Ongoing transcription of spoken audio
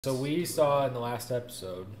So we saw in the last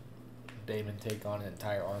episode Daemon take on an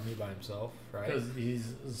entire army by himself, right? Because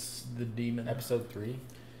he's the demon. Episode 3.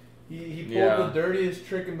 He pulled the dirtiest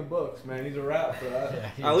trick in the books, man. He's a rat for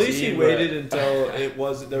that. At least he waited until there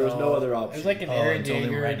was no other option. It was like an Aaron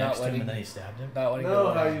Jaeger right not next to him letting, and then he stabbed him. not letting No,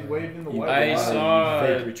 go. how he's waving the white I flag. saw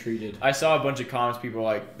fake retreated. I saw a bunch of comments. People were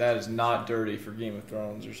like, that is not dirty for Game of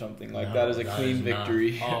Thrones or something. Like that is a clean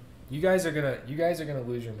victory. You guys are gonna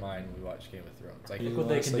lose your mind when we watch Game of Thrones. Like, Look what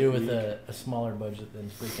they can do with a smaller budget than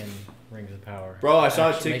freaking Rings of Power. Bro, I saw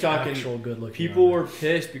a Actually TikTok make actual and good-looking people armor. were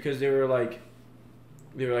pissed because they were like,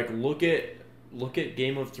 look at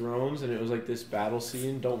Game of Thrones, and it was like this battle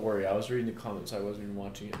scene. Don't worry, I was reading the comments. I wasn't even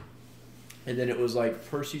watching it. And then it was like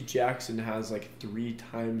Percy Jackson has like 3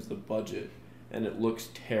 times the budget, and it looks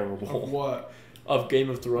terrible. Of what? Of Game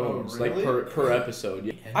of Thrones, Oh, really? like per episode.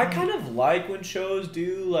 Yeah. I kind of like when shows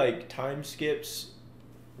do like time skips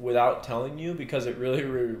without telling you, because it really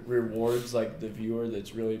rewards like the viewer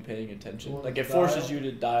that's really paying attention. Like it forces you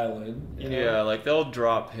to dial in. You know? Yeah, like they'll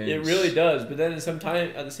drop hints. It really does, but then at the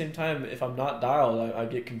same time, if I'm not dialed, I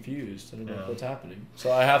get confused. I don't know what's happening.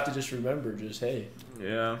 So I have to just remember, hey,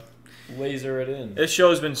 laser it in. This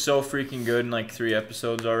show's been so freaking good in like 3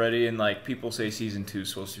 episodes already, and like people say season 2 is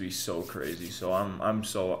supposed to be so crazy. So I'm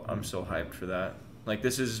so hyped for that. Like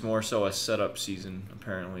this is more so a setup season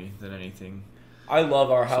apparently than anything. I love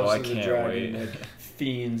our House So I of the can't Dragon wait. like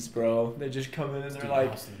fiends, bro. They just come in and they're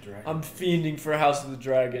like, I'm fiending for House of the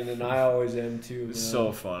Dragon, and I always am too. It's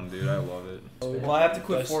so fun, dude. I love it. Well, I have to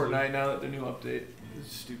quit Fortnite now that the new update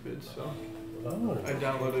is stupid, so Oh, I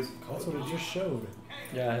downloaded. that's what it just showed.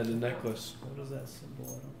 Yeah, I had a necklace. What is that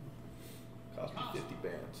symbol? Cost me 50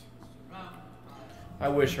 bands. I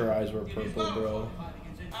wish her eyes were purple, bro.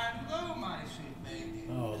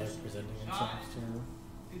 Oh, they're presenting themselves to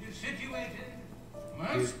It's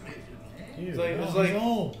like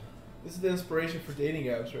this is the inspiration for dating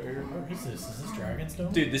apps right here. What is this? Is this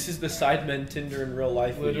Dragonstone? Dude, this is the Sidemen Tinder in real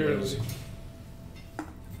life. Literally. Videos.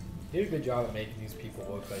 They did a good job of making these people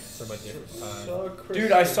look like so much different.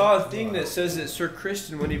 Dude, I saw a thing that says that Sir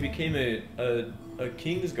Kristen, when he became a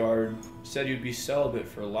Kingsguard, said he'd be celibate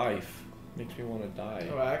for life. Makes me want to die.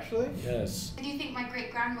 Oh, actually? Yes. Do you think my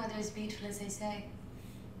great grandmother is beautiful as they say?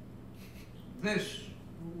 This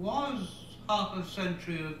was half a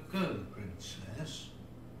century ago, Princess.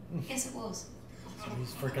 Yes, it was.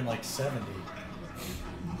 He's freaking like 70.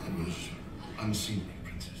 I was unseemly,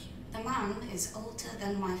 Princess. The man is older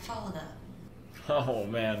than my father. Oh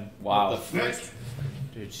man. Wow. What the frick?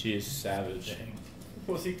 Dude, she is savage.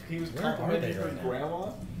 Was he was Where are complimenting they her right now?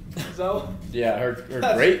 grandma? Is that what? Yeah, her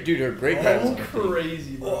great grandma's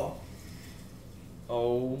crazy, bro.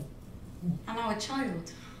 Oh. And now a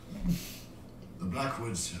child. The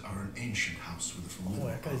Blackwoods are an ancient house with a Oh, formidable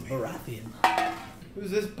that guy's army. Baratheon. Who's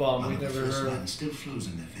this bum we None of the never first heard land of? still flows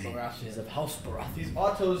in their veins. He's of House Baratheon. He's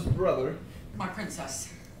Otto's brother. My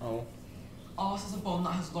princess, Oh. ours is a bond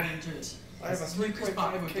that has long endured. I have a As Lucas 3.5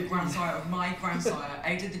 Backward, the kidney. grandsire of my grandsire,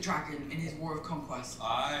 aided the dragon in his war of conquest.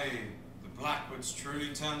 Aye, the Blackwoods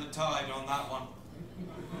truly turned the tide on that one.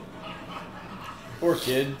 Poor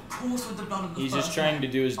kid. Coursed with the blood of the He's first just trying to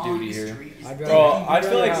do his our duty here. history is Bro, I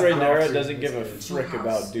feel like have Rhaenyra Joffrey doesn't in give a this your frick house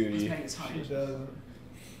about has duty. made its home. She doesn't.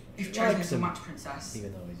 If She chosen likes as a him. match princess,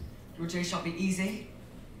 Even though he's... your day shall be easy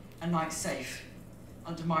and night safe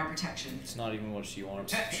under my protection. It's not even what she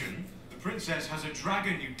wants. Protection? The princess has a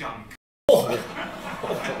dragon, you dumb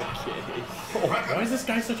Why is this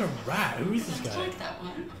guy such a rat? Who is this I guy? like that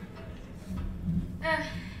one.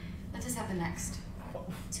 Let us have the next.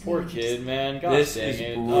 Poor kid, man. God This dang is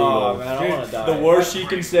it. brutal. Oh man, I want to die. The worst she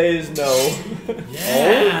can say is no.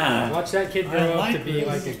 Yeah! Watch that kid I grow up like to be this.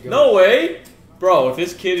 like a goat. No way, bro. If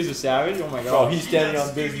this kid is a savage, oh my Bro, god. he's standing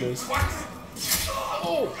on business.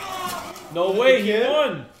 No way, he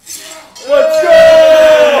won. Let's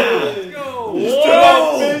go! Let's go. He's still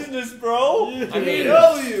on business, bro. I mean,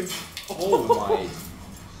 W. oh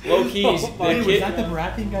my. Low keys, Wait, the was kid. that the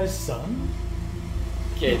Baratheon guy's son?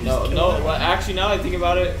 Okay, no. Well, actually, now that I think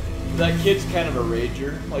about it, that kid's kind of a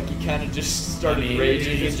rager. Like he kind of just started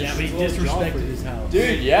raging. He and just disrespected his house.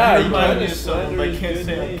 Dude, yeah, he Remind kind me of of someone, but I can't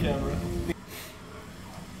say on name. camera.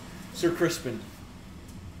 Sir Crispin.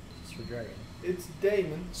 Sir Dragon. It's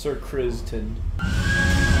Daemon. Sir Criston.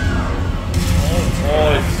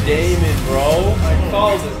 Oh, it's Daemon, bro. I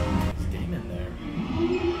called it. There's Daemon there.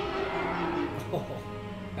 Oh,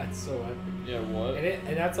 that's so epic. Yeah, what?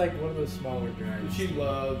 And that's like one of those smaller dragons. She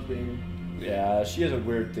loves being. Yeah, she has a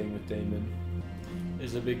weird thing with Daemon.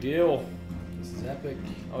 It's a big deal. This is epic.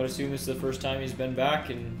 I would assume this is the first time he's been back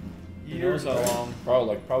in who Years, knows how right?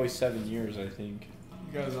 long. Probably 7 years, I think.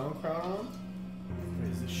 You got his own crown on?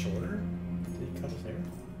 Wait, is it shorter? Did he cut his hair?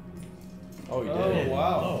 Oh, he did. Oh,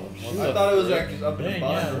 wow. Oh, shoot. I thought it was like just up in the Dang,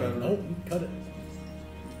 bun yeah. or whatever. Nope, he cut it.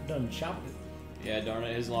 Done chopped it. Yeah, darn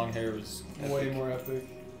it, his long hair was Way epic. more epic.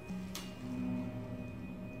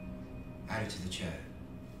 Add it to the chair.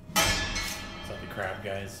 Is that the crab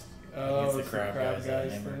guys? Oh, It's the it's crab guys that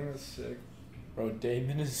guys hammer. thing. That's sick. Bro,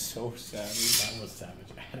 Daemon is so savage. That was savage.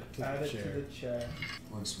 Add it to Add the it chair. to the chair.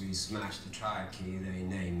 Once we smash the triarchy, they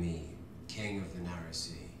name me King of the Narrow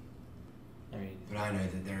Sea. I mean, But I know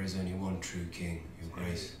that there is only one true king, Your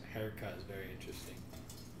Grace. Haircut is very interesting.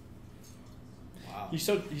 Wow. he's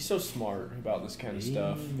so smart about this kind of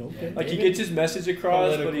stuff. Okay. Like he gets his message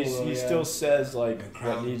across, but Political, though, he yeah. still says like The what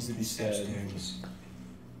crown needs to be and said. stepstones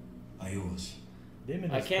are yours.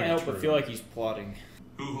 Damon I is can't pretty help but true. feel like he's plotting.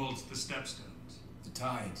 Who holds the stepstones? The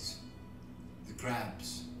tides, the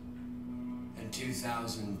crabs, and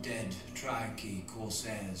 2,000 dead triarchy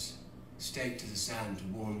corsairs staked to the sand to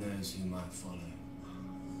warn those who might follow.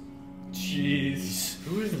 Jeez.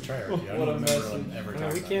 Who is the triarchy? I What don't a remember message. ever No,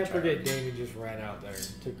 talking we about can't the forget triarchy. Daemon just ran out there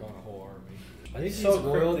and took on a whole army. I think He's he's so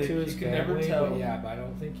loyal cryptic, to his you can never family, tell. but yeah, but I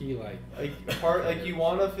don't think he like A part like you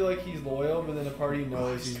want to feel like he's loyal, but then a part of you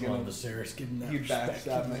knows he's Come on, gonna Viserys, give him that he respect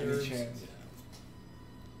backstab him he at any deserves. chance.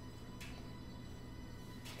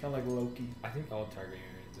 Kind of like Loki. I think all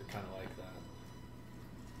Targaryens are kind of like that.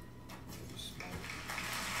 They're just smart.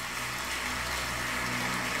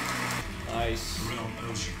 Nice. The realm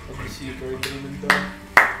ocean. Let me see if they're Daemon though.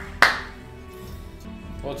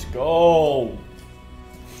 Let's go,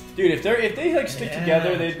 dude. If they like stick Yeah.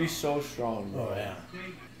 together, they'd be so strong. Bro. Oh yeah.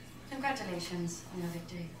 Congratulations on your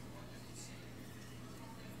victory.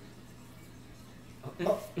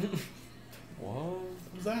 What?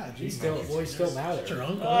 What's that? He's Jeez, still, man. well, he's still mad at It's your her.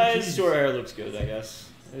 uncle. His Jeez. short hair looks good, I guess.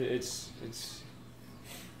 It's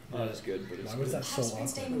not as good, but it's Why was good. that so Perhaps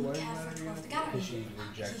Prince awkward? Damon would care for a tour of the gallery. Because she He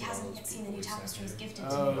rejected all hasn't those yet seen the people new we sent tapestries her. gifted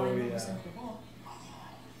to Oh, him by yeah. members of the war.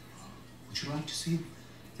 Would you like to see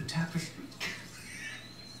the tapestry?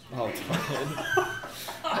 Oh, God.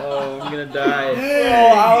 Oh, I'm gonna die.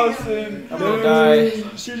 Oh, Allison! I'm gonna die.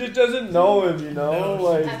 She just doesn't know him, you know? I'd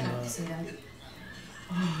Like, love to see them.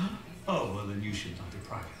 Oh, well, then you should not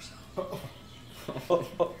deprive yourself.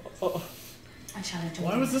 I challenge you.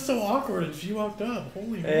 Why was this so awkward? And she walked up.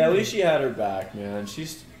 Holy. hey, at moly. least she had her back, man.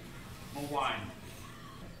 She's. More wine.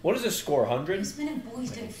 What is this score? 100? Those men and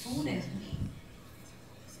boys don't fawn over me.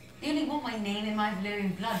 They only want my name and my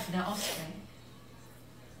Valyrian blood for their offspring.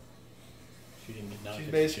 She didn't get She's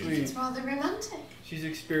knocked. basically It's rather romantic. she's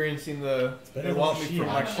experiencing the better they than want me she for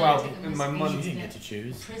my had. clout and my She money. didn't get to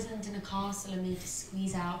choose. Imprisoned in a castle and made to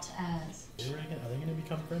squeeze out heirs. Are they gonna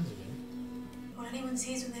become friends again? What anyone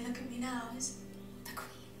sees when they look at me now is the queen.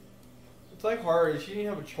 It's like hard. She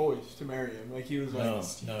didn't have a choice to marry him. Like he was like,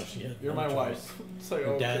 No, she had. "You're no my choice. wife." It's like Your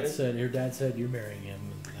okay. dad said you're marrying him.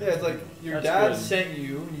 and Yeah, it's like your That's dad good. sent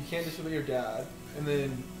you, and you can't disobey your dad, and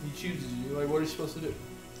then he chooses you. Like, what are you supposed to do?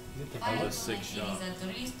 That was a sick shot.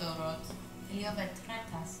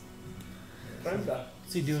 Brenda.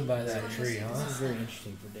 What's he doing by that tree, This huh? is very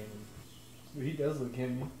interesting for Damon. He does look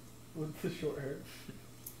handy with the short hair.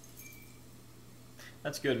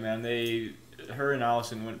 That's good, man. Her and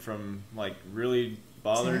Allison went from like really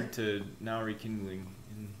bothered to now rekindling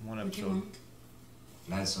in one What do you episode. want?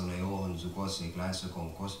 Lanson Leon Zukosi Glaser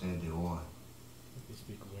con Coste de Or. They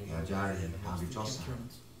speak way Yeah, more Jared, than how most we of just the have.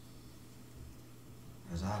 Thrones.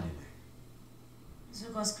 Azadine.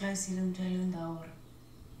 Zugos gleisilum gelun daor.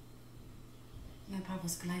 My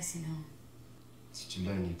papa's gleisilum. Such a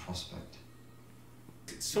lonely prospect.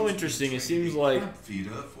 It's so interesting. It seems like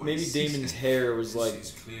maybe Damon's hair was like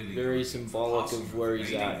very symbolic of where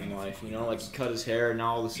he's at in life. You know, like he cut his hair and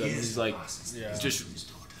now all of a sudden he's like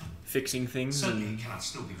just fixing things. Certainly And cannot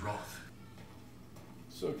still be Roth.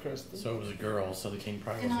 So Kristen. So it was a girl, so the king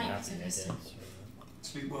probably Good wasn't night, happy, I guess. Mr.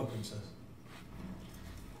 Sleep well, princess.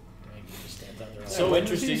 He just stands out there so when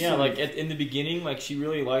interesting, did he yeah. see- Like in the beginning, like she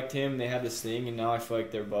really liked him. They had this thing, and now I feel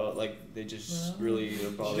like they're they just really are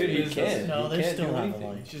bothered. Dude, He can't. No, he they can't still do have anything.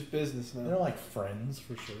 a It's just business They're now. like friends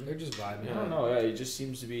for sure. They're just vibing. I don't know. Yeah, he just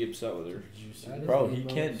seems to be upset with her. Did you see That that? is Bro, the he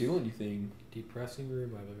can't most do anything. Depressing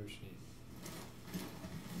room I've ever seen.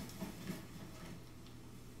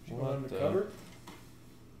 She went What undercover.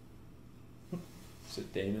 Is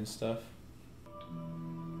it Damon stuff?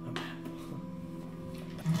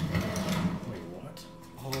 Wait, what?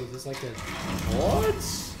 Oh, is this like a?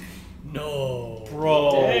 What? No.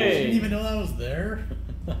 Bro. She Dang. didn't even know that was there.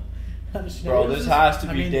 How does she know? Bro, What this is has to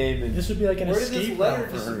I be mean, Damon. This would be like an Where did this escape letter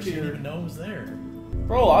route for her. She didn't disappear? even know it was there.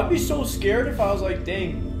 Bro, I'd be so scared if I was like,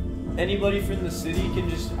 dang, anybody from the city can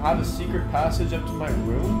just have a secret passage up to my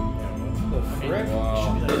room. Yeah, well, The frick?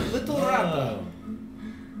 Wow. Little rat.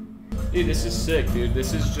 Dude, this is sick, dude.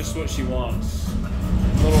 This is just what she wants.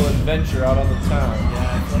 A little adventure out on the town.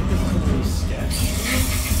 Yeah, I feel like this is a little sketch.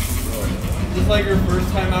 Is this like her first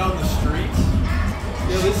time out in the streets?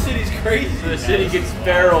 Yo, this city's crazy. The city gets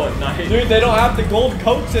feral at night. Dude, they don't have the gold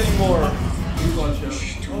coats anymore.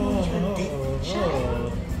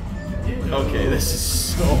 Okay, this is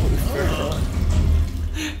so feral.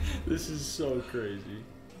 This is so crazy.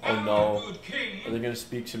 Oh no. Are they gonna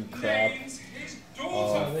speak some crap?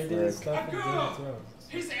 Oh, they did stuff in Game of Thrones.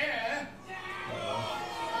 His heir.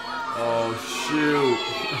 Oh shoot.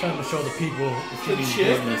 Time to show the people Some the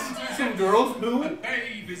chick, business. some girls A booing.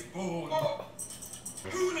 babe is born.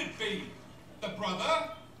 Who will it be? The brother,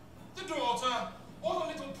 the daughter, or the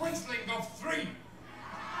little princeling of 3?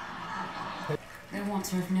 Their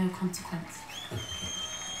wants are of no consequence.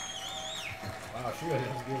 Wow, she really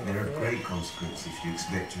doesn't give a They're of fuck. great consequence if you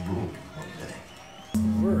expect to rule one day.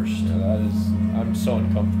 Worst. Yeah, that is. I'm so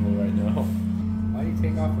uncomfortable right now. Why do you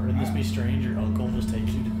take off her Wouldn't this hat? be strange? Your uncle just taking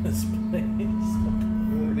you to this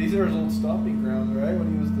place. These are his old stomping grounds, right?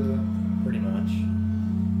 When he was the. Pretty much.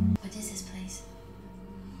 What is this place?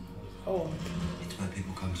 Oh. It's where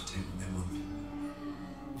people come to take what they want.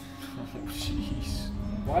 Oh, jeez.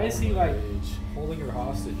 Why is he like holding her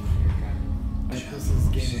hostage in here, kind of? Like, this is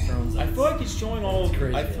Game of Thrones. I feel like he's showing all. It's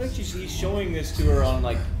crazy. I feel like he's showing this to her on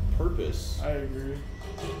like purpose. I agree.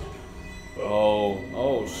 Oh.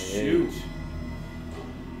 Oh shoot!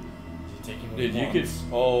 Taking what Dude, he you could. wants.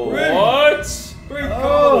 Oh. Rick. What? Rick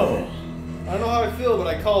called it. I don't know how I feel, but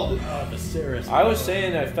I called it. Oh, Viserys. I was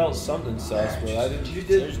saying I felt something sus, but I didn't. You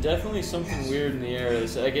did. There's definitely something weird in the air.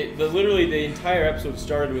 It's like literally the entire episode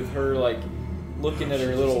started with her like looking at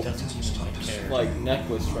her little like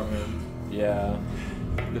necklace from him. Yeah.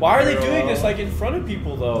 The Why are they parallel. doing this like in front of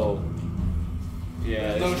people though?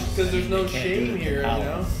 Yeah. Because there's no They can't do shame it here, you know?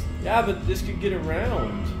 Alex. Yeah, but this could get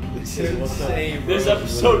around. This is insane, This bro.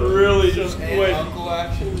 episode really just And went. uncle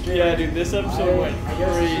action. Yeah, dude, this episode went I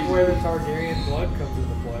guess this is crazy. where the Targaryen blood comes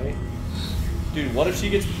into play. Dude, what if she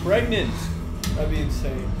gets pregnant? That'd be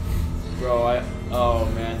insane. Bro, oh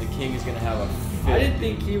man, the king is gonna have a fit. I didn't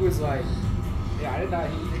think he was like. Yeah, I did not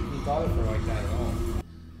think he thought of her like that at all.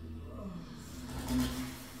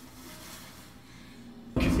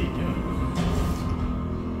 What is he doing?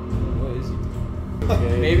 What is he?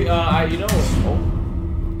 Maybe, you know. Oh,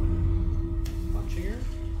 Punching her?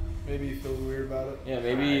 Maybe he feels weird about it. yeah,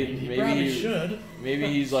 maybe, He maybe, probably should. maybe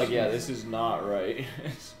he's like, yeah, this is not right.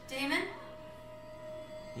 Daemon?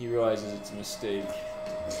 He realizes it's a mistake.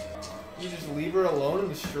 You just leave her alone in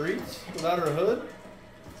the streets without her hood?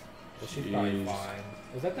 Well, she's probably Jeez. fine.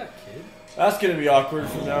 Was that kid? That's gonna be awkward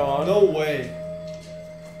from now on. No way.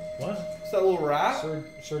 What? Is that little rat? Sir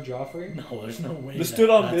Joffrey? No, there's no way. The stood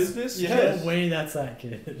on that's- business? Yeah. There's no way that's that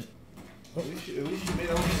kid. At least you made it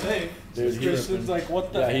home safe. Dude, Kristen's like,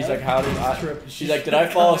 what the yeah, he's heck? like, how did I? Trip. She's like, did I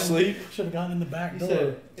fall asleep? Should have gotten in the back He door.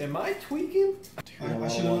 said, am I tweaking? I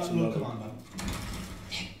should have let look on them.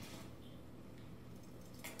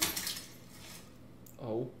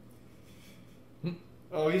 Oh.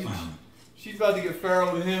 Oh, she's about to get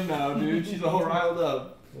feral with him now, dude. She's all riled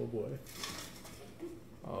up. Oh boy.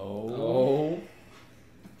 Oh.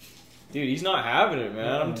 Dude, he's not having it,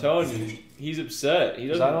 man. I'm telling you, he's upset. He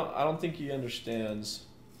 'Cause doesn't. I don't think he understands.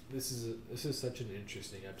 This is such an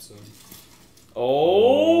interesting episode.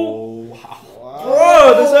 Oh. Wow.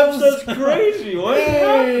 Bro, this episode's crazy. What is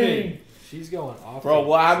happening? She's going off. Bro,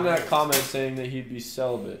 what happened to that comment saying that he'd be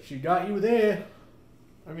celibate? She got you there.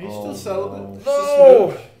 I mean, he's Oh, still celibate. no. It's just a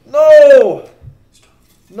smooch. No!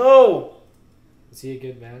 No! Is he a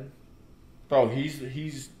good man? Bro,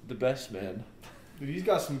 he's the best man. Dude, he's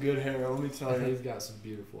got some good hair, let me tell you. He's got some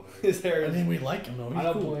beautiful hair. His hair I is... mean, we like him though. He's I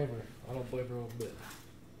don't cool. blame her. I don't blame her one bit.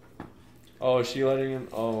 Oh, is she letting him?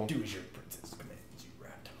 Oh. Do as your princess commands, you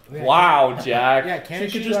rat. Yeah, Wow, Jack. Yeah, She can't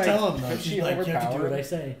could she just like, tell him though. could She's she like, you have to do overpower what I him?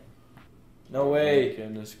 say. No way.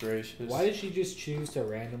 Goodness gracious. Why did she just choose to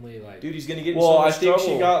randomly like? Dude, he's gonna get in Well, so I much think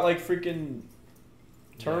trouble. she got like freaking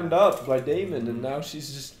turned up by Daemon, and now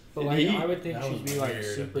she's just. But and like, he- I would think That she'd was be like weird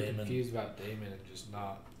of super Daemon. confused about Daemon and just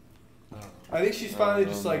not. I don't know. I think she's finally Oh,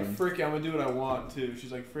 just no, like, man. frick it, I'm gonna do what I want to.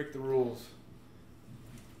 She's like, frick the rules.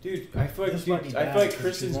 Dude, I feel like This might be I bad feel like because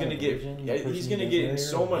Kristen's she's not gonna a get. virgin, Yeah, the he's person gonna who get in gets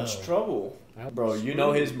so married, much no. trouble. Bro, you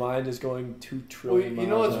know his mind is going 2 Well, trillion you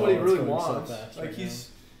know what's miles what he an really going so wants. fast Like, right he's...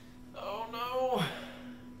 Oh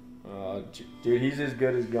no. Dude, he's as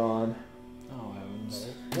good as gone. Oh heavens.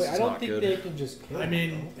 Wait, I don't think they can just kill I him,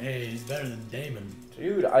 mean, hey, he's better than Daemon.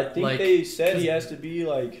 Dude, I think Like, they said he has to be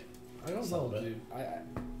like. though. I don't know, Celibate. dude.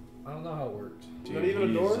 I don't know how it worked. Not even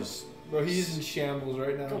a door? Bro, he's in shambles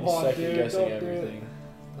right now. Come He's on, second dude, guessing don't do everything.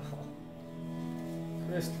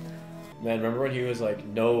 Kristen. Man, remember when he was like,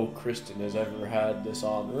 "No, Kristen has ever had this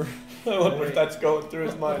honor." I wonder if that's going through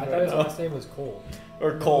his I mind thought right his now. last name was Cole.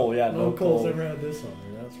 Or Cole, yeah, No no Cole's Cole. ever had this on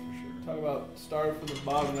there, that's for sure. Talk about starting from the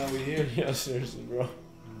bottom, now we here. Yeah, seriously, bro.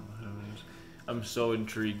 I'm so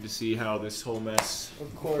intrigued to see how this whole mess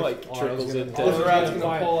Of course. like trickles into. This rat's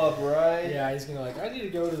gonna pull up right. Yeah, he's gonna like, I need to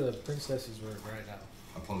go to the princess's room right now.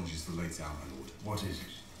 Apologies for late hour, my lord. What is it?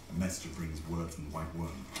 A messenger brings word from the White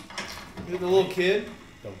Worm. Is it the little kid?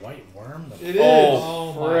 The white worm? The It is.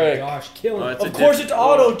 Oh my frick. gosh, kill him. It's a Of course, it's different-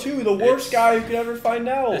 Otto too, the worst It's- guy who could ever find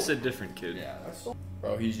out. It's a different kid. Yeah, that's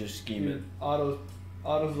Bro, he's just scheming. Dude,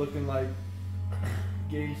 Otto's looking like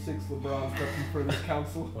gay 6 LeBron prepping for this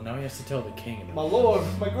council. Well, now he has to tell the king. My lord,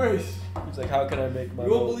 my grace. He's like, how can I make my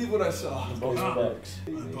You won't vote believe what I saw. the most bucks?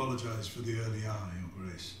 I apologize for the early hour, Your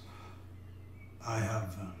Grace. I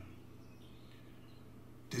have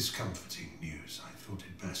discomforting news. I thought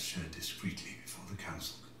it best shared discreetly before the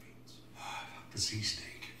council convenes. The sea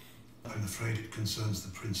snake. I'm afraid it concerns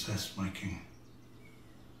the princess, my king.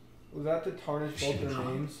 Was that to tarnish both their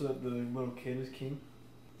names so that the little kid is king?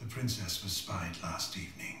 The princess was spied last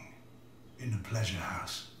evening in a pleasure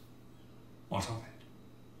house. What of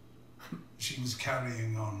it? She was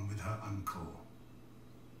carrying on with her uncle.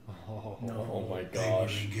 Oh my They were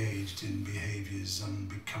gosh. engaged in behaviors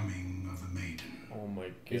unbecoming of a maiden. Oh my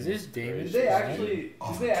god. Is this Daemon? Did they actually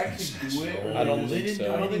do it? Or I don't they think didn't-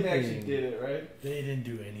 so. I don't think they actually did it, right? They didn't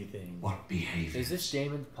do anything. What behaviors? Is this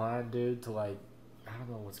Daemon's plan, dude, to like, I don't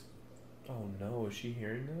know what's... Oh no, is she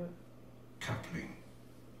hearing that? Coupling.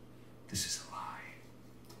 This is a lie.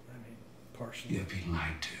 I mean, partially. You've been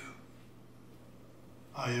lied to.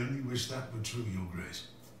 I only wish that were true, Your Grace.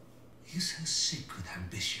 You're so sick with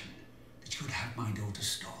ambition that you would have my daughter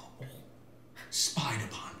stop, spied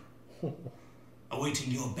upon,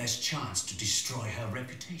 awaiting your best chance to destroy her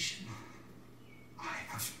reputation. I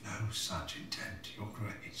have no such intent, Your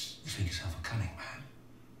Grace. You think yourself a cunning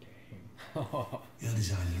man? Your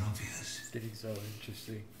designs are obvious. It's getting so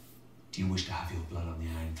interesting. Do you wish to have your blood on the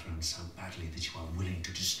Iron Throne so badly that you are willing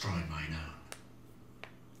to destroy mine own?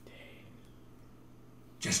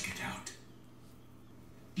 Just get out.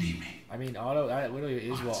 Leave me. I mean, Otto, that literally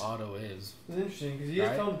is what Otto is. It's interesting because he is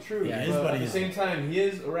Right? telling the truth, Yeah, he is, but but at the he's- same time, he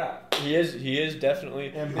is a rat. He is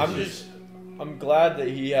definitely. Ambitious. I'm glad that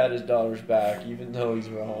he had his daughter's back, even though he's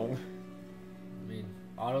wrong. I mean,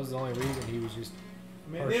 Otto's the only reason he was just...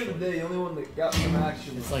 I mean, at the end of the day, the only one that got some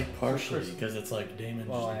action It's was like partially, Kristen. because it's like Daemon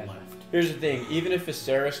Well, just and- left. Here's the thing: even if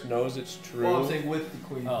Viserys knows it's true, Well, I'm saying with the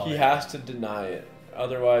queen. Oh. he has to deny it.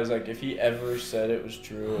 Otherwise, like if he ever said it was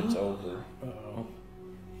true, it's over. Uh-oh.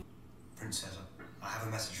 Princess, I have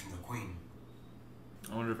a message from the queen.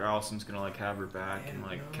 I wonder if Allison's gonna like have her back and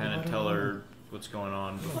like kind I of don't tell know. her what's going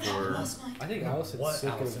on before. I think Allison's What sick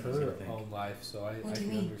Allison of was her gonna think. own life, so I What do you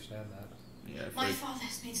can mean? understand that. Yeah, if My they- father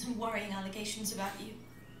has made some worrying allegations about you.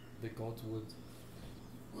 The Godswood.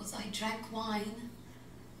 Was I drank wine,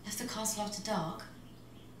 left the castle after dark,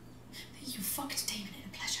 but you fucked Daemon in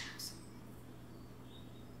a pleasure house.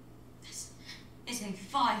 This is a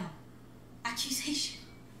vile accusation.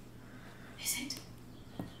 Is it?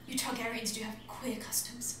 You Targaryens do have queer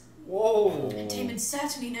customs. Whoa. And Daemon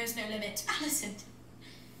certainly knows no limit. Alicent,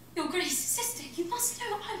 your Grace's sister, you must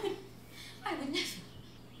know I would never.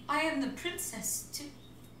 I am the princess.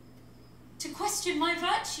 To question my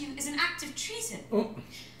virtue is an act of treason. Oh.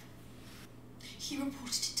 He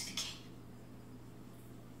reported it to the king.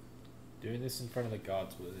 Doing this in front of the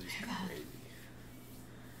Godswood is crazy.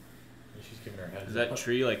 She's giving her head. Does that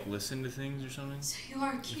tree like listen to things or something? So you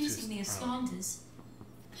are accusing me of slanders.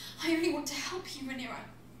 I only want to help you, Rhaenyra.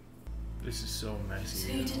 This is so messy.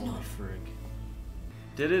 So you did not. Frig.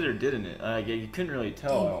 Did it or didn't it? You couldn't really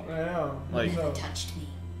tell. I know. Like, You never touched me.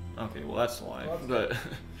 okay, well that's a lie. But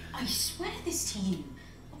I swear this to you,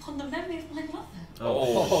 upon the memory of my mother.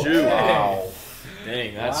 oh shoot! Wow.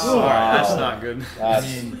 Dang, that's Wow. sorry. That's not good. That's.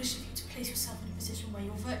 It's foolish of you to place yourself in a position where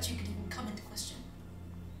your virtue could even come into question.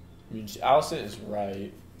 I mean, Allison is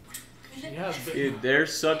right. Yeah, but Dude, they're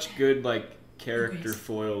such good like character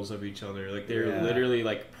foils of each other. Like they're Yeah. literally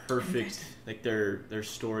like perfect. Like their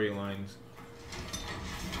storylines.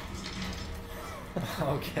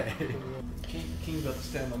 Okay. King's about to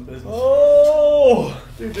stand on business. Oh,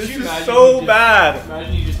 dude, this Could you is imagine so he just- bad.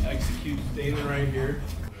 Imagine he just executes Daemon right here.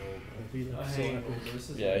 I hang. This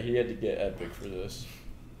is Yeah, he had to get epic for this.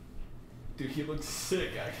 Dude, he looks sick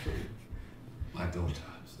actually. My daughter.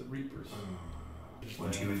 It's the Reapers.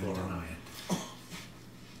 Would you even deny it?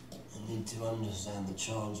 I need to understand the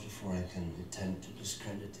charge before I can attempt to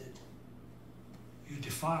discredit it. You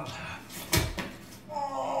defiled her.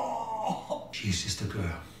 Oh! She's just a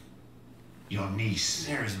girl. Your niece.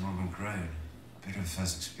 Sarah's a woman grown. Better a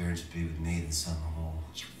first experience be with me than some more.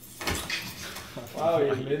 Wow, he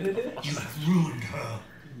admitted it? You have ruined her.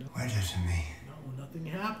 Why do to me? No, nothing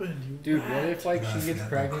happened. You Dude, what if like No, she for gets that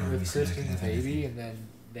pregnant one, with we said I could Kristen's have baby anything. and then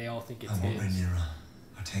they all think it's I want his? Rhaenyra.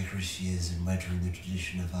 I'll take her as she is and wed her in the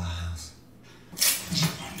tradition of our house. You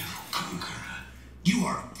are no conqueror. You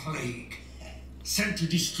are a plague, sent to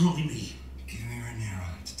destroy me. Give me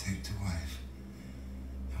Rhaenyra to take to wife,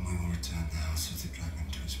 and we will return the House of the Dragon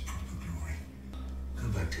to its proper glory. Go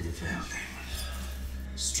back to the Vale, Daemon.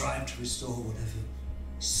 Strive to restore whatever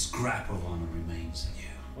Scrap of honor remains in you.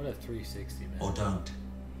 What a 360, man. Or don't.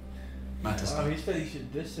 Matters Wow, not. he said he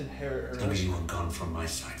should disinherit her. Only you are gone from my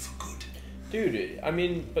side for good. Dude, I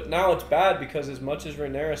mean, but now it's bad because as much as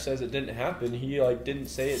Rhaenyra says it didn't happen, he like didn't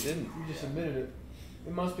say it didn't. You just admitted it.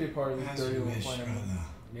 It must be a part of this As dirty you little wish, plan. brother.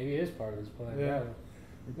 Maybe it is part of his plan. Yeah. Yeah.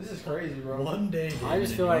 This is crazy, bro. One day, I David, just and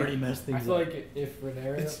feel you like already messed I things feel up. like if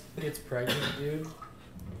Rhaenyra gets pregnant, dude,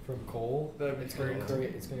 from Cole, That'd be crazy.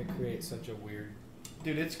 it's gonna create such a weird.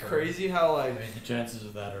 Dude, it's crazy how I like mean, the chances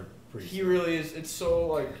of that are pretty. he really is. It's so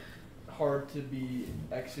like hard to be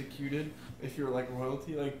executed if you're like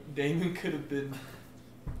royalty. Like Daemon could have been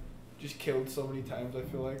just killed so many times. I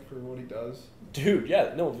feel like for what he does. Dude,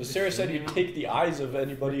 yeah, no, Viserys said he'd take the eyes of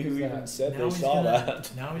anybody who even said they he's saw gonna, that.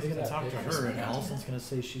 Now he's Look gonna at talk that to picture. her, and Allison's gonna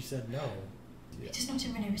say she said no. It is not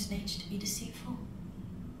in Rhaenyra's nature to be deceitful.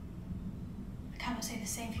 I cannot say the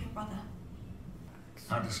same for your brother.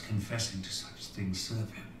 How does confessing to such things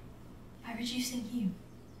serve him? By reducing you.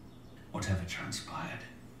 Whatever transpired,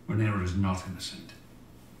 Rhaenyra is not innocent.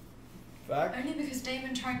 Fact. Only because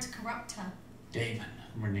Daemon tried to corrupt her. Daemon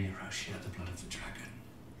and Rhaenyra share the blood of the dragon.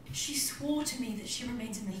 She swore to me that she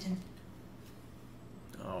remains a maiden,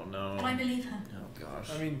 Oh no. and I believe her. Oh gosh.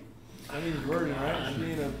 I mean, he's virgin, right? She's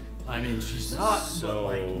being a. I mean, she's not, So-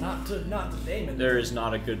 but like not to Daemon. There is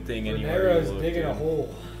not a good thing anywhere. Rhaenyra's you look, digging a dude.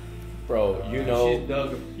 hole. Bro, you She's know,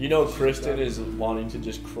 dug. you know, Kristen is wanting to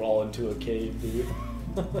just crawl into a cave, dude.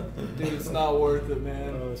 Dude, it's not worth it,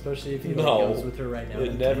 man. Especially if he like, No, goes with her right now. it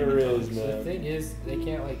like never Daemon is, does. man. The thing is, they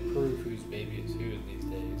can't like prove whose baby is whose these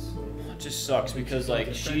days. It just sucks because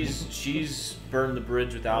like she's burned the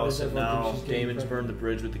bridge with Why does Allison everyone think now. she's getting Damon's pregnant? burned the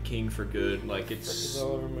bridge with the king for good. Like It's it's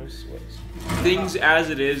all over my sweats. things as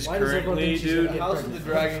it is Why does everyone currently, think she's dude. gonna The House of the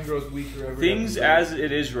Dragon grows weaker every Things episode. as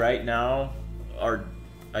it is right now are,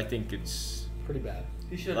 I think it's Pretty bad.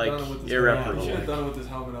 He should have like, done it with his irreparable. He should have done it with his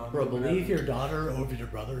helmet on. Bro, believe your daughter over your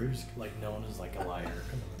brother, who's like known as like a liar. Come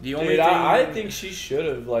on. the only Dude, thing. I think she should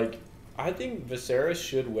have like. I think Viserys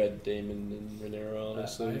should wed Daemon and Rhaenyra.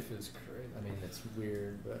 Honestly, That life is crazy. I mean, it's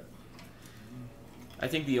weird, but I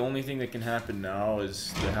think the only thing that can happen now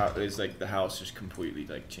is the house just completely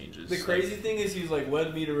like changes. The crazy thing is, he's like,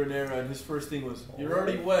 wed me to Rhaenyra, and his first thing was, you're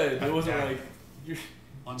already wed. It wasn't like,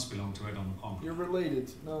 Once belonged to Edom the Conqueror. you're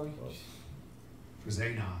related. No. It was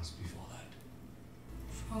Aenar's before that.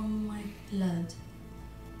 From my blood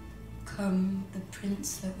come the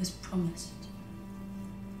prince that was promised,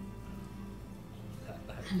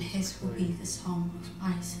 and his will be the song of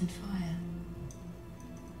ice and fire.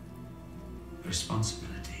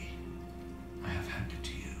 Responsibility. I have handed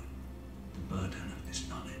to you the burden of this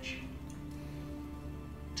knowledge.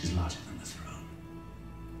 It is larger than the throne.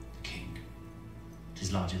 The king. It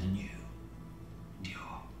is larger than you. And your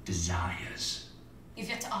desires. You've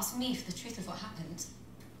yet to ask me for the truth of what happened.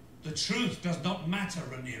 The truth does not matter,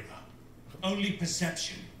 Rhaenyra. Only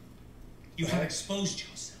perception. You have exposed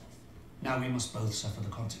yourself. Now we must both suffer the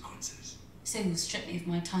consequences. So you'll strip me of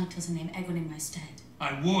my titles and name Egon in my stead.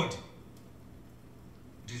 I would.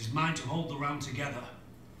 It is mine to hold the realm together,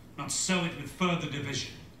 not sow it with further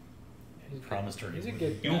division. Promised her. he's a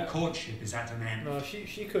good Your guy. courtship is at an end. No,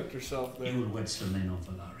 she cooked herself there. You will wed Selene of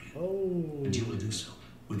Valarian, Oh. and you will do so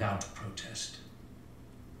without protest.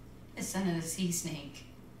 The son of a sea snake.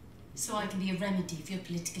 So I can be a remedy for your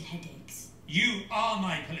political headaches. You are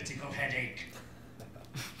my political headache.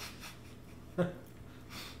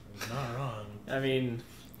 Not wrong. I mean,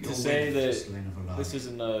 Your to say wedding to that Selene of Valarian. this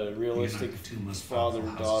isn't a realistic Unite the two most powerful houses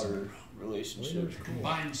in the father-daughter realm. relationship. The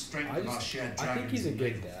combined strength of our shared I dragons. think he's a and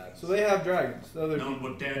good naval dad. So they have dragons. The other No one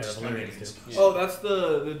would dare Yeah, to stand Valerian against too. us. Oh, that's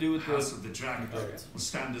the dude with House the. of the Dragon will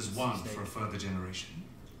stand as one for a further generation.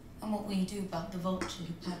 And what will you do about the vulture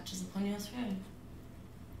who perches upon your throne?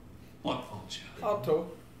 What vulture?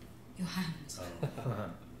 Otto. Your hands.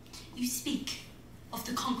 You speak of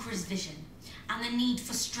the conqueror's vision and the need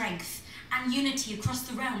for strength and unity across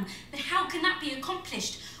the realm, but how can that be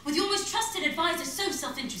accomplished with your most trusted advisor so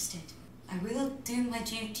self-interested? I will do my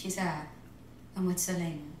duty, sir, and with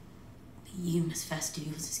Selena. But you must first do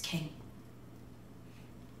yours as king.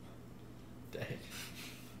 Dang.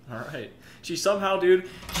 All right. She somehow, dude,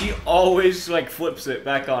 she always like flips it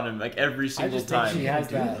back on him like every single time. Think she has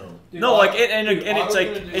that. Dude, No, like Otto- and dude, it's Otto's like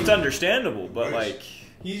gonna do- it's understandable, but like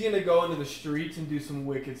He's gonna go into the streets and do some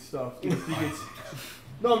wicked stuff. Dude, if he gets.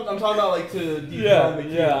 No, I'm talking about like to dethrone the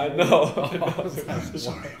king. I know. I'm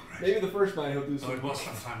sorry, Your Grace. Maybe the first night he'll do Though some. it was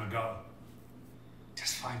some time ago.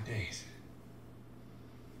 Just 5 days.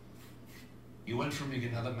 You went from being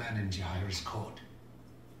another man in Jaira's court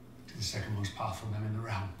to the second most powerful man in the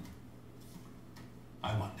realm.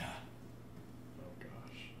 I wonder. Oh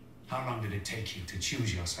gosh. How long did it take you to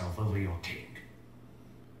choose yourself over your king?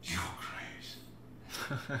 Your Grace.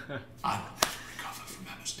 I will never recover from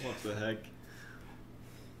Emma's what death. the heck?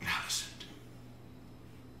 But Alicent,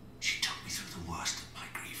 she took me through the worst of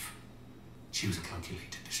my grief. She was a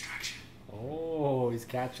calculated distraction. Oh, he's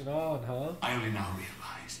catching on, huh? I only now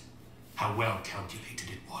realize how well calculated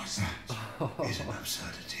it was. Is an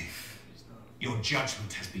absurdity. Your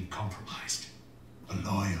judgment has been compromised. A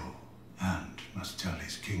loyal and must tell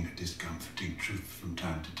his king a discomforting truth from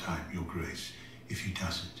time to time, Your Grace. If he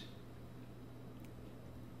doesn't,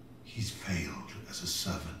 he's failed as a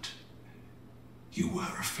servant. You were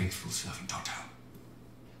a faithful servant, Otto.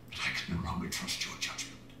 But I can no longer trust your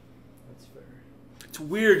judgment. That's fair. It's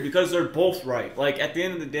weird because they're both right. Like at the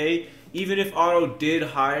end of the day, even if Otto did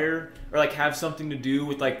hire or like have something to do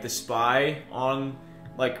with like the spy on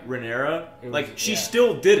like Rhaenyra, like she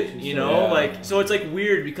still did it, you know? Like so it's like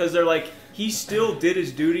weird because they're like he still did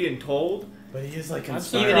his duty and told. But he is like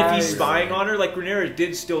Even if he's spying on her, like Rhaenyra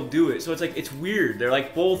did still do it. So it's like it's weird. They're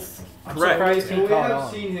like both correct. We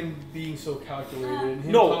have seen him being so calculated and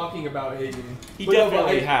him No. talking about Aegon. He But no,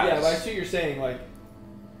 definitely but has. Yeah, but I see what you're saying. Like,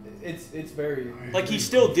 it's very. Like he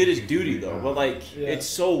still did his duty though, but like Yeah. it's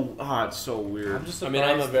so it's so weird. I'm just I surprised. mean,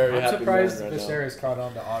 I'm a very I'm happy surprised man right now. Viserys caught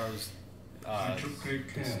on to Otto's. I took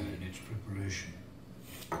great care in its preparation.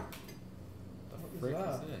 The frick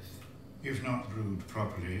is this? If not brewed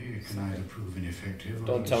properly, it can either prove ineffective or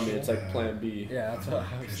Don't tell me it's like Plan B. Yeah, that's what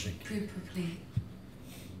I was thinking. Brew properly.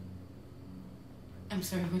 I'm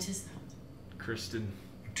sorry, what is that? Kristen.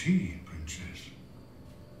 Tea, princess.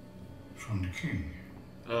 From the king.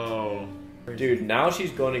 Oh. Dude, now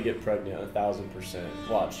she's going to get pregnant 1000%.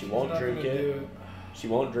 Watch, she won't not drink gonna do it. it. She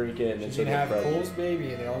won't drink it, and then She's she'll gonna get have pregnant. Cole's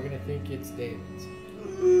baby, and they're all gonna think it's Damon's.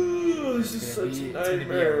 This It's is gonna such be- a it's gonna be a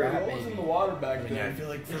nightmare. rat What was in baby. the water back I mean, then? I feel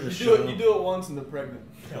like for the you show. do it. You do it once and they're pregnant.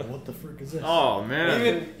 Yeah, what the frick is this? Oh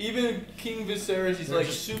man. Even King Viserys, he's They're like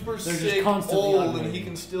just- super they're just sick, constantly old, and ugly. he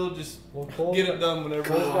can still just Well, Cole get it done whenever.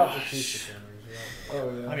 Cole's got the teeth cameras,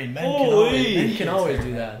 Oh yeah. I mean, Holy! men can always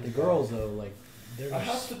do that. The girls, though, like, they're I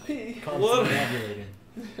have just to pee. constantly ovulating.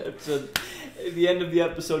 It's the end of the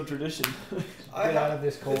episode tradition. Get out of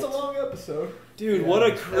this, Cole. It's a long episode. Dude, Yeah. what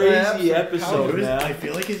a crazy Yeah, episode, I man.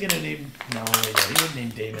 feel like he's gonna name. No, he would name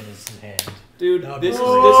Daemon as his hand. Dude, That would be this is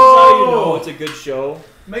cool. how you know it's a good show.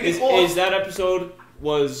 Make Is, it long. is that episode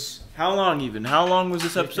was how long even? How long was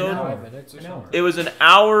this episode? 5 minutes or An something. hour. It was an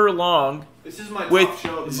hour long This is my with top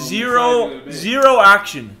show. at the moment. zero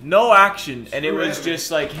action, no action, and it was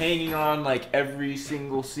just like hanging on like every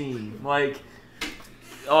single scene. Like,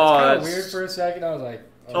 oh, Kind of that's weird for a second. I was like,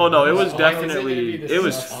 Oh, no, it was is gonna definitely- be the it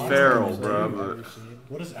was stuff feral, Otto's bro, never but- seen?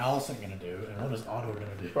 What is Alicent gonna do, and what is Otto gonna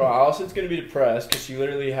do? Bro, Allison's gonna be depressed because she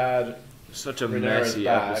literally had, such a Rhaenyra's messy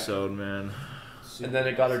back. episode, man. and then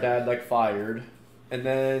it got her dad like fired, and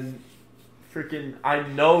then freaking, I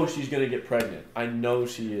know she's gonna get pregnant. I know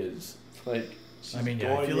she is. Like, she's I mean,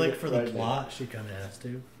 yeah, I going feel to like get for the pregnant. plot, she kind of has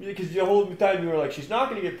to. Because the whole time you were like, she's not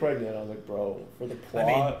gonna get pregnant. I was like, bro, for the plot. I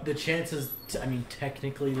mean, the chances. I mean,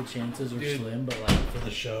 technically the chances are slim, but like for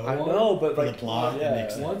the show, I know, but for like the plot, yeah. it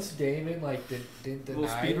makes sense. Once Damon like didn't Little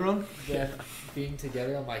deny speed run? them being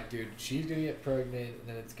together, I'm like, dude, she's gonna get pregnant, and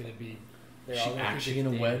then it's gonna be. They're Is all she gonna think actually it's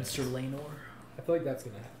gonna wed Damon's. Sir Lanor? I feel like that's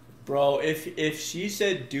gonna happen. Bro, if she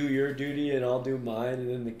said do your duty and I'll do mine, and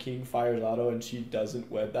then the king fires Otto and she doesn't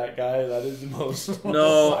wed that guy, that is the most.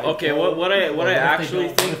 No, okay. What I What if they actually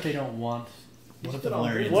don't- think What if they don't want? What if the Still don't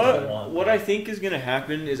Valerians agree. don't want? what I think is gonna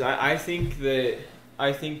happen is I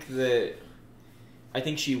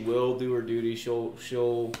think she will do her duty.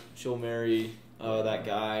 She'll marry that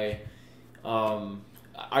guy.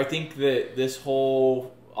 I think that this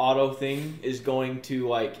whole Otto thing is going to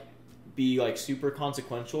like be like super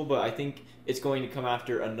consequential, but I think it's going to come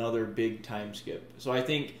after another big time skip. So I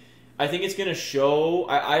think it's gonna show.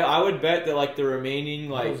 I would bet that like the remaining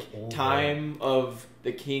like Otto's old, time of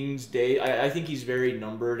the king's day, I think he's very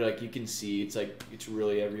numbered. Like you can see, it's like it's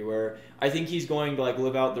really everywhere. I think he's going to like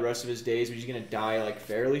live out the rest of his days, but he's gonna die like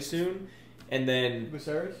fairly soon. and then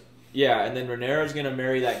Viserys? yeah, and then Rhaenyra's gonna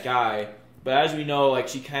marry that guy. But as we know, like,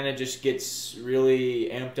 she kind of just gets really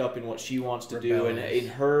amped up in what she wants to do and in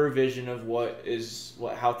her vision of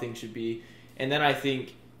how things should be. And then I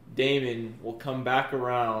think Daemon will come back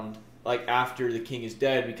around, like, after the king is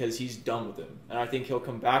dead, because he's done with him. And I think he'll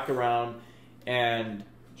come back around and,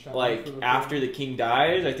 like, after the king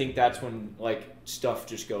dies, I think that's when, like, stuff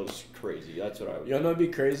just goes crazy. That's what I would. You know, it'd be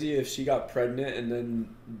crazy if she got pregnant and then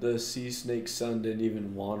the sea snake's son didn't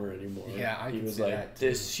even want her anymore. Yeah, I he can was see like, that too.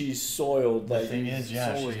 "This, she's soiled." The like, thing is,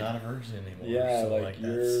 yeah, sullied. she's not a virgin anymore. Yeah, so, like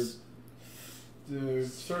you're. that's...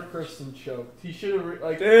 Dude, Sir Kristen choked. He should have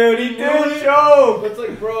like. Dude, he did choke. It's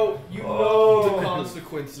like, bro, you know the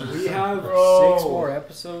consequences. We have 6 more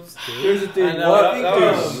episodes. Dude. Here's the thing.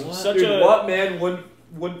 What man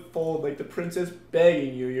wouldn't fold, like, the princess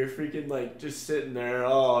begging you? You're freaking, like, just sitting there.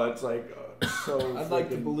 Oh, it's like so. I'd like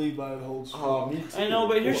to believe I would hold strong. Oh, me too. I know,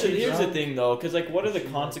 but here's the thing though, because, like, what are the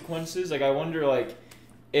consequences? Like, I wonder, like,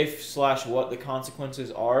 what the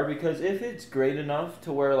consequences are, because if it's great enough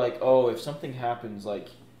to where, like, oh, if something happens, like,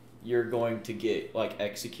 you're going to get, like,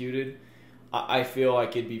 executed, I feel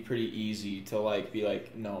like it'd be pretty easy to, like, be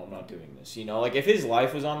like, no, I'm not doing this, you know? Like, if his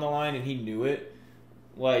life was on the line and he knew it,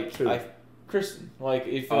 like, Kristen, like,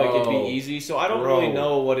 I feel like it'd be easy. So I don't really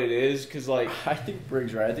know what it is, because, like, I think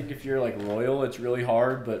Briggs right. I think if you're, like, royal, it's really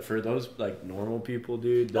hard, but for those, like, normal people,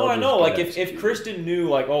 dude, no, I know. Like, if Kristen knew,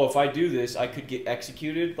 like, oh, if I do this, I could get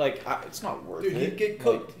executed. Like, it's not worth it. Dude, he'd get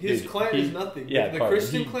cooked. Like, his clan is nothing. Yeah, the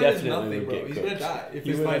Kristen clan is nothing, bro. He's gonna die. If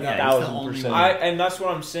his clan dies, 1,000%. And that's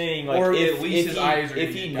what I'm saying. Like, or if, at least his eyes are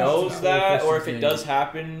if he knows that, or if it does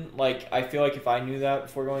happen, like, I feel like if I knew that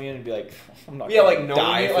before going in, I'd be like, I'm not. Yeah, gonna like,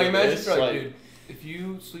 die knowing, like, imagine this. if you're like, dude, if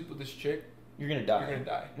you sleep with this chick, you're gonna die. You're gonna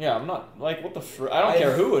die. Yeah, I'm not. Like, what the I don't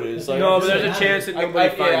care who it is. Like, no, but there's a chance that nobody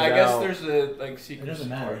finds out. I guess there's a, like, secret. It doesn't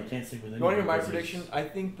matter. You can't sleep with anyone. You want to hear my prediction? I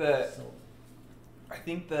think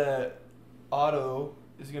that Otto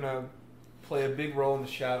is gonna play a big role in the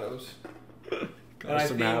shadows.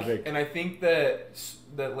 And I think that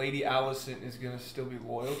Lady Alicent is gonna still be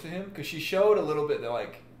loyal to him, because she showed a little bit that,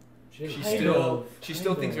 like, she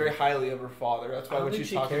still thinks very highly of her father. That's why when she's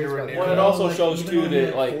talking to Rhaenyra. Well, it also shows too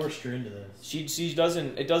that, like, into this. she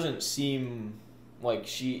doesn't. It doesn't seem like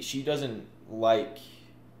she doesn't like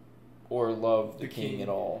or love the king at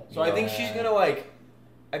all. So I think she's gonna, like.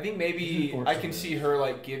 I think maybe I can see her,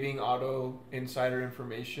 like, giving Otto insider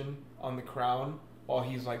information on the crown while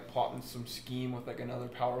he's, like, plotting some scheme with, like, another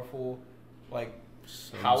powerful, like,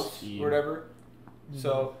 house or whatever.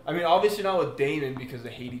 So, I mean, obviously not with Daemon, because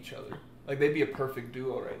they hate each other. Like, they'd be a perfect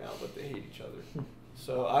duo right now, but they hate each other.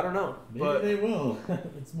 So, I don't know. Maybe they will.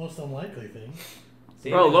 It's the most unlikely thing.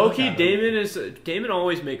 Bro, low-key, Daemon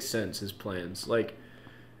always makes sense, his plans. Like,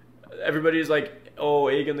 everybody's like, oh,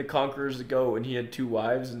 Aegon the Conqueror's the GOAT, and he had 2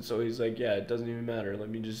 wives, and so he's like, yeah, it doesn't even matter. Let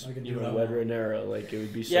me just, wed Rhaenyra. Like, it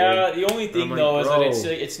would be so... Yeah, the only thing, though, is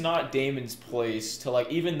that it's not Daemon's place to, like,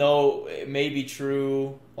 even though it may be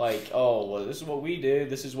true, like, oh, well, this is what we did,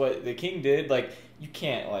 this is what the king did, like, you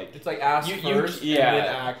can't, like... It's like ask first and then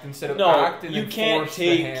act instead of act and then force the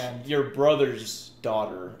hand. You can't take your brother's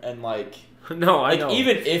daughter and, like... No, I know.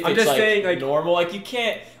 Even if I'm it's, just like, saying, like, normal, like, you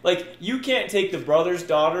can't take the brother's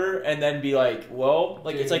daughter and then be like, well,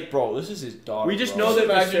 like, it's like, bro, this is his daughter. We just know that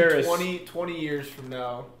Viserys... 20 years from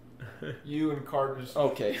now, you and Carter's...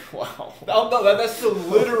 Okay, wow. No, that's the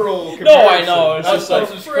literal comparison. No, I know. It's just like...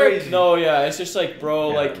 That's crazy. No, yeah, it's just like, bro,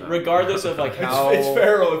 like, regardless of, like, how... It's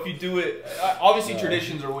Pharaoh if you do it... Obviously,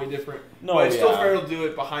 traditions are way different. No, but it's still Pharaoh to do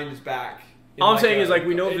it behind his back. All I'm saying is, like,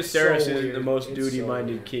 we know Viserys is the most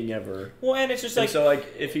duty-minded king ever. Well, and it's just like... so, like,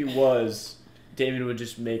 if he was, Daemon would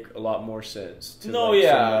just make a lot more sense to,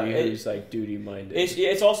 somebody who's, like, duty-minded.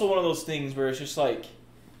 It's also one of those things where it's just, like,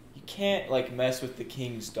 you can't, like, mess with the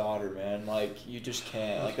king's daughter, man. Like, you just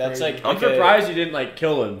can't. Like, that's, like... I'm surprised he didn't, like,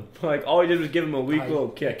 kill him. Like, all he did was give him a weak little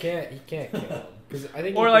kick. He can't kill him. I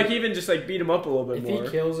think or, even just, like, beat him up a little bit more.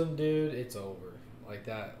 If he kills him, dude, it's over. Like,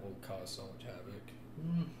 that will cause so much havoc.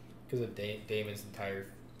 Because of Daemon's entire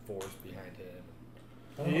force behind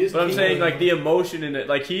him. But I'm saying, like, the emotion in it,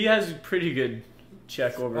 like, he has a pretty good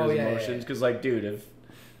check over his emotions. Because, like, dude, if,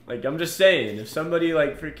 like, I'm just saying, if somebody,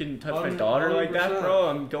 like, freaking touched my daughter like that, bro,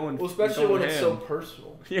 I'm going. Well, especially when it's so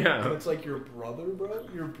personal. Yeah. When it's like your brother, bro.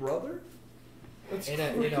 Your brother. That's in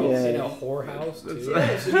a whorehouse too.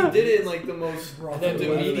 Yeah, so he did it in, like, the most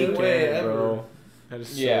demeaning way ever. Bro. That is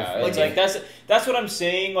so it's like that's what I'm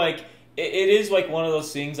saying. Like, it is, like, one of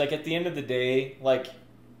those things, like, at the end of the day, like,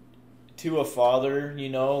 to a father, you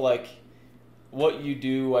know, like, what you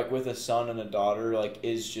do, like, with a son and a daughter, like,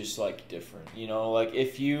 is just, like, different, you know, like,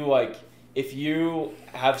 if you, like, if you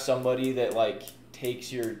have somebody that like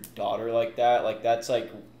takes your daughter like that, like that's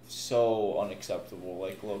like so unacceptable,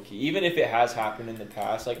 like low key. Even if it has happened in the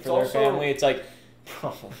past, like for their family, it's like,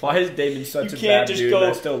 bro, why is Daemon such you a can't bad just dude? go.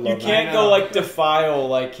 I still love You him. can't go like defile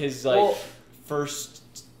like his like first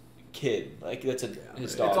kid. Like that's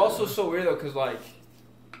his daughter. It's also so weird though, cause like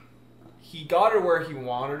he got her where he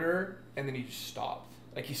wanted her, and then he just stopped.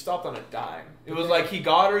 Like he stopped on a dime. It was like he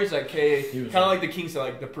got her. He's like, hey, kind of like the king said,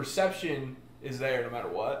 like the perception is there no matter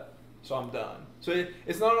what. So I'm done. So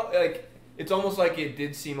it's not like it's almost like it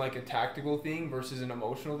did seem like a tactical thing versus an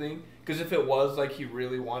emotional thing. Because if it was like he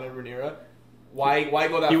really wanted Rhaenyra, why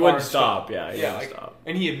go that far? He wouldn't and stop. Yeah, he wouldn't like, stop.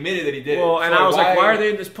 And he admitted that he did. Well, it. and So I was like, why why are they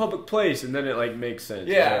in this public place? And then it like makes sense.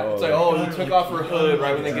 Yeah, it's like, oh, he took off her hood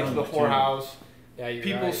right when they get to the Drunk, whorehouse. Yeah, you're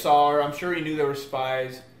People right. saw her. I'm sure he knew there were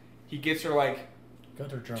spies. He gets her like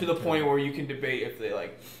Got her drunk, to the too. point where you can debate if they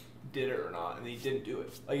like did it or not, and he didn't do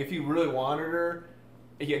it. Like if he really wanted her,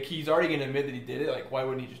 he's already gonna admit that he did it. Like why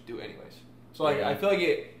wouldn't he just do it anyways? So like I feel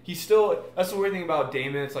like he's still. That's the weird thing about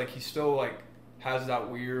Daemon. It's like he still like has that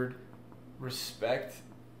weird respect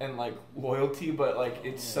and like loyalty, but like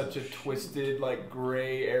it's such a twisted like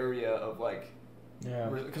gray area of like. Yeah.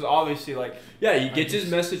 Because obviously, like he gets his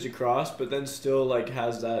message across, but then still like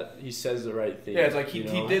has that he says the right thing. Yeah, it's like he you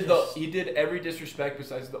know? he did every disrespect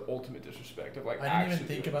besides the ultimate disrespect of like. I didn't even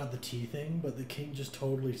think about the tea thing, but the king just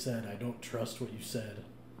totally said, "I don't trust what you said."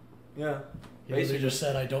 Yeah. He basically just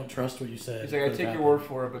said, "I don't trust what you said." He's like, I take your word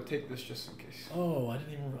for it, but take this just in case. Oh, I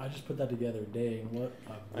didn't even. I just put that together. Dang, what?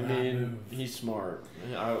 I mean, he's smart.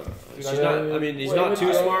 Dude, He's not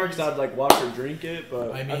too smart because I'd like watch her drink it,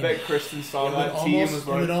 but I bet Kristen saw it that would tea and almost, was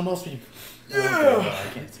it like, would almost be. Yeah. Okay,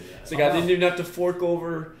 I can't say that. It's like I didn't even have to fork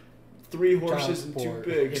over 3 horses and 2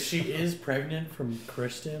 pigs. If she is pregnant from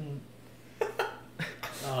Kristen.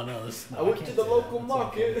 Oh no! I went to the local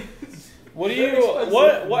market. What do you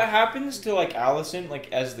what happens to like Alicent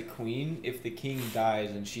like as the queen if the king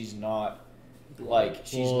dies and she's not like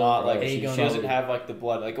she doesn't have like the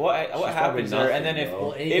blood, like what happens there? And then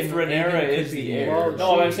if Rhaenyra is the heir,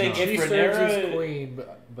 no, I'm saying if Rhaenyra is queen,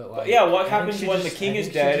 but like yeah, what happens when the king is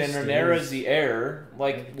dead and Rhaenyra is the heir?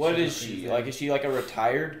 Like what is she? Like is she like a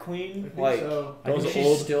retired queen? Like I think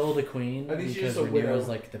she's still the queen I think she's because just a widow. Rhaenyra's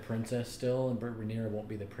like the princess still, and Rhaenyra won't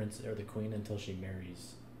be the prince or the queen until she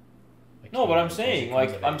marries. No, but I'm saying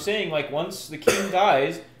like once the king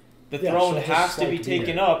dies, the throne she'll has just, to be like,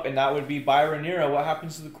 taken up, and that would be by Rhaenyra. What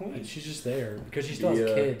happens to the queen? And she's just there because she still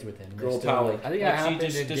has kids with him. Girl Still, power. like, I think Like, that she happened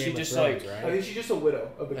just- in does she Game of just, Thrones, like- right? I think she's just a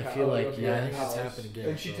widow of the. I feel like of the I think house, that's happened again.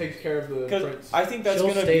 and she takes care of the prince. I think that's She'll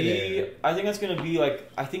gonna stay be. there. I think that's gonna be like.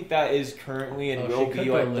 I think that is currently and Oh, will she could be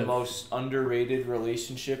go like the live. most underrated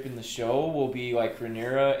relationship in the show. Will be like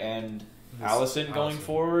Rhaenyra and Alicent going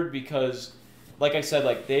forward because, like I said,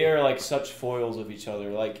 like they are like such foils of each other.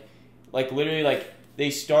 Like literally, like they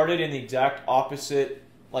started in the exact opposite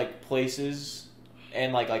like places,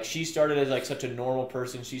 and like she started as like such a normal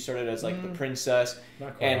person. She started as like the princess,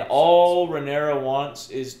 and all Rhaenyra wants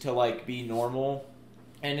is to like be normal.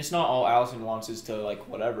 And it's not all Alicent wants is to like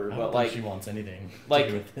whatever, I don't but think like she wants anything. like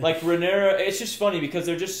to do with it. like Rhaenyra. It's just funny because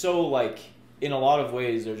they're just so like in a lot of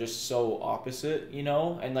ways they're just so opposite, you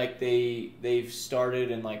know. And like they've started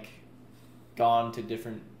and like gone to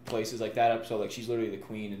different places. Like that episode, like she's literally the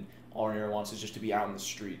queen, and all Rhaenyra wants is just to be out in the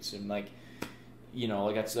streets and like. You know,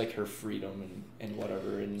 like that's like her freedom and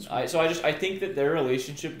whatever, and I think that their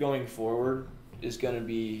relationship going forward is gonna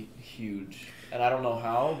be huge, and I don't know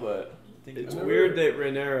how, but I think it's weird that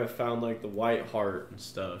Rhaenyra found like the white heart and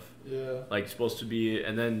stuff. Yeah. Like supposed to be,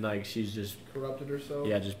 and then like she's just corrupted herself.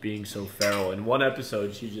 Yeah, just being so feral. In one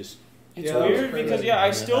episode, she just. It's weird because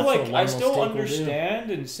I still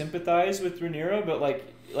understand and sympathize with Rhaenyra, but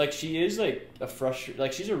like she is like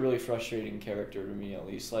she's a really frustrating character to me, at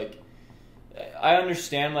least. Like I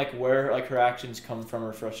understand like where like her actions come from,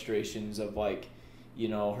 her frustrations of like, you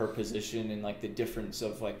know, her position and like the difference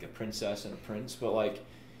of like a princess and a prince, but like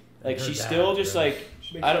she's still just like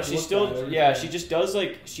she just does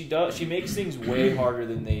like she makes things way harder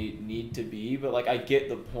than they need to be, but like I get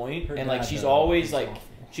the point, and like she's always like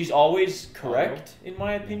she's always correct in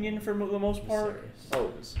my opinion for the most part.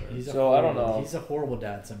 So I don't know. He's a horrible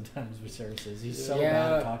dad sometimes with services. He's so Yeah,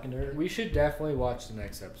 bad talking to her. We should definitely watch the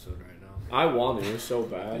next episode right now. I want to. It's so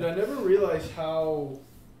bad. Dude, I never realized how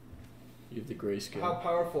you have the grayscale. How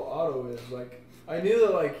powerful Otto is. Like I knew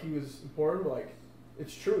that like he was important, but like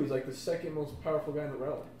it's true. He's like the second most powerful guy in the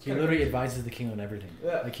realm. He literally advises the king on everything.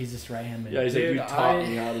 Yeah. Like he's this right hand man. Yeah, he's like, you taught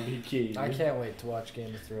me how to be king. I can't wait to watch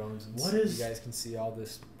Game of Thrones. And What is- you guys can see all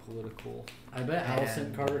this political. I bet Alicent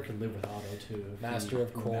And Carter could live with Otto too. If Master he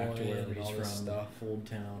of went back to Coin wherever and he's all this from, stuff. Old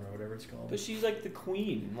Town or whatever it's called. But she's like the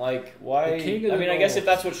queen. Like, why? The king of I the mean, I guess if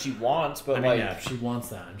North. that's what she wants, but I mean, like, yeah, if she wants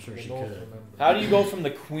that, I'm sure she could. how do you go from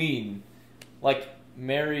the queen, like,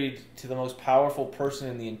 married to the most powerful person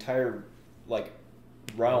in the entire, like,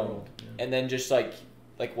 realm, and then just like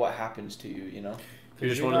what happens to you? You know, You're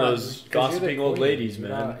just you're one not- of those 'cause gossiping you're the old queen. ladies, You're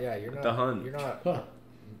man. not- yeah, you're not The hunt. You're not Huh.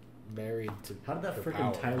 married to. How did that the frickin'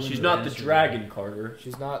 power. Tyler She's not the Lannister dragon, Carter.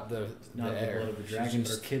 She's not the Not the heir. blood of the She's dragon, but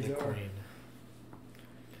her just kids the are. queen.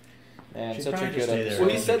 man, She'd such a probably good just stay there episode.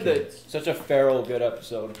 Well, he said that Such a feral good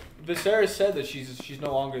episode. Viserys said that she's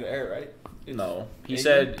no longer the heir, right? No, he Aegon?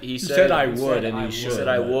 said He said I would, said and I he would. should. said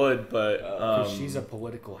I but would, but 'Cause she's a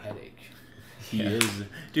political headache. He is.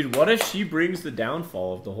 Dude, what if she brings the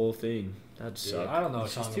downfall of the whole thing? That'd Dude, suck. I don't know.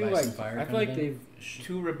 Song She's of too Ice like. and Fire I kind feel of like thing? they've.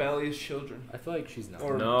 Two rebellious children. I feel like she's not.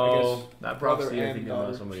 Or- I No, guess that brought brother the and thinking about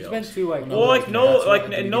daughter. somebody She's else. been too like. Well, like That's no, what like at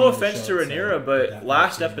the and beginning no of the offense to show it said Rhaenyra, but that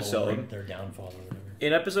last person will episode, win their downfall or whatever.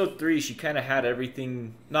 in episode 3, she kind of had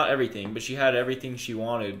everything, not everything, but she had everything she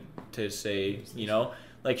wanted to say, you know?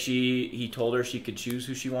 Like he told her she could choose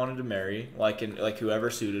who she wanted to marry, like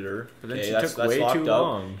whoever suited her. But then Okay, she that's took way locked too up.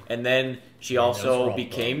 long. And then she Yeah, those were also all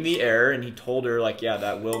became bugs. the heir, and he told her like, yeah,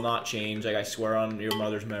 that will not change. Like I swear on your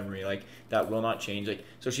mother's memory, like that will not change. Like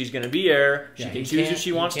so she's gonna be heir. She Yeah, can he choose who can't- she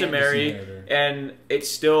he wants to can't marry, disinherit her. and it's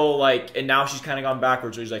still like, and now she's kind of gone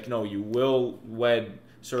backwards. So he's like, no, you will wed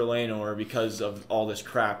Sir Laenor because of all this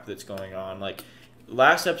crap that's going on. Like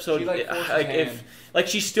last episode, She, like, forced his like hand. if like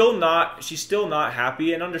she's still not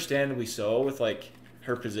happy, and understandably so with like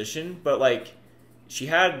her position, but like she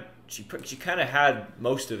kind of had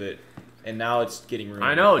most of it, and now it's getting ruined.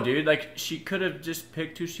 I know, dude. Like she could have just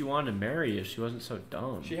picked who she wanted to marry if she wasn't so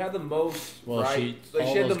dumb. She had the most Well, right.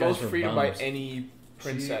 all She had the those guys most were freedom by bums. any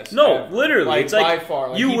princess. No, ever. literally, Like, it's like by far.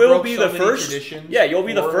 Like, you he will broke be so the many first. traditions Yeah, you'll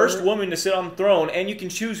be the for first her. woman to sit on the throne, and you can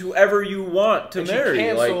choose whoever you want to And marry.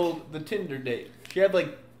 She Like, canceled the Tinder date. She had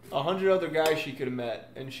like 100 other guys she could have met,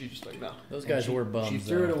 and she's just like, no. Those guys were bums. She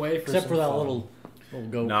threw it though. away for except for some that fun. little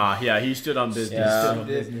goat. Nah, yeah, he stood on business. Yeah. Son of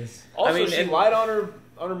She did. business. Also, I mean, she and- lied on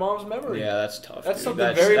her mom's memory. yeah, that's tough. That's dude.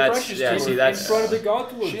 something very precious yeah, to her. see, In that's front of the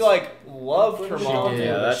Godwoods. She like loved her She mom. did.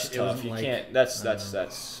 yeah, but that's it tough. wasn't You like- can't. That's I don't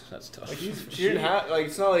tough. Like she didn't have like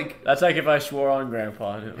it's not like That's like if I swore on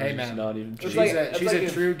Grandpa. And it was Hey, just man. not even true. It's like- She's like a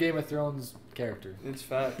if- true Game of Thrones character. it's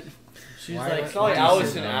fact. She's Why- like, It's not like decent,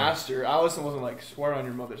 Allison though. asked her. Allison wasn't like swear on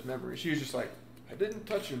your mother's memory. She was just like, I didn't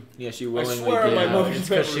touch him. Yeah, she willingly swear on did. my Yeah, mother's it's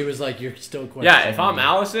because memory. she was like, you're still questioning. Yeah, if I'm me.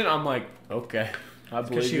 Allison, I'm like, okay, I Because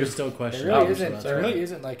believe she you. was still There questioning. really me, so isn't. that's There right. really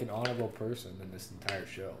isn't like an honorable person in this entire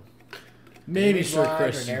show. Maybe Daimon's Sir line,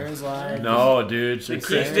 Christian. Rhaenyra's line. No, dude. Sir The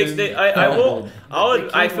king, Kristen- I will.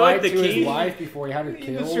 I feel like the lied to his king. wife before he had her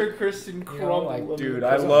Even killed. Sir Kristen You know, crumbled. like, under Dude, the I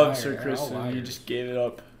Because of love liar, Sir they're all Kristen. You liars. just gave it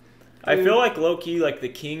up. I feel like low key, like the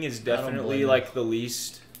king is don't definitely blame like the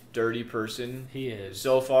least dirty person He is.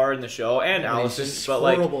 so far in the show, and Yeah, but he's Allison. just But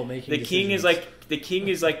like horrible at making the king is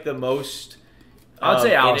decisions. like the most. I'd say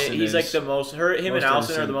in it. Allison He's is like the most. Him and most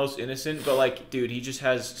Allison are the innocent. most innocent, but like, dude, he just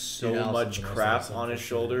has so Dude, Allison's much the most crap innocent on his for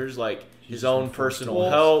sure. shoulders, like She's his just own been forced personal to-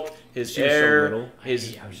 help, his She was so heir, little. I his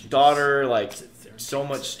hate how she just daughter, like sits there and so takes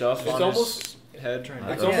much it. stuff It's on almost- his head. It's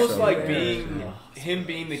I almost can't like stand being it. him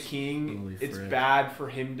being the king. Holy It's frick. bad for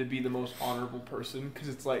him to be the most honorable person because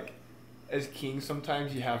it's like, as king,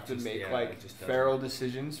 sometimes you have to just- make yeah, like it just doesn't- feral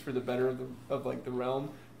decisions for the better of like the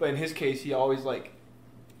realm. But in his case, he always like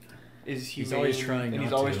is humane, He's always trying and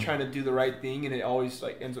he's not always to. trying to do the right thing, and it always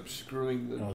like ends up screwing the Oh,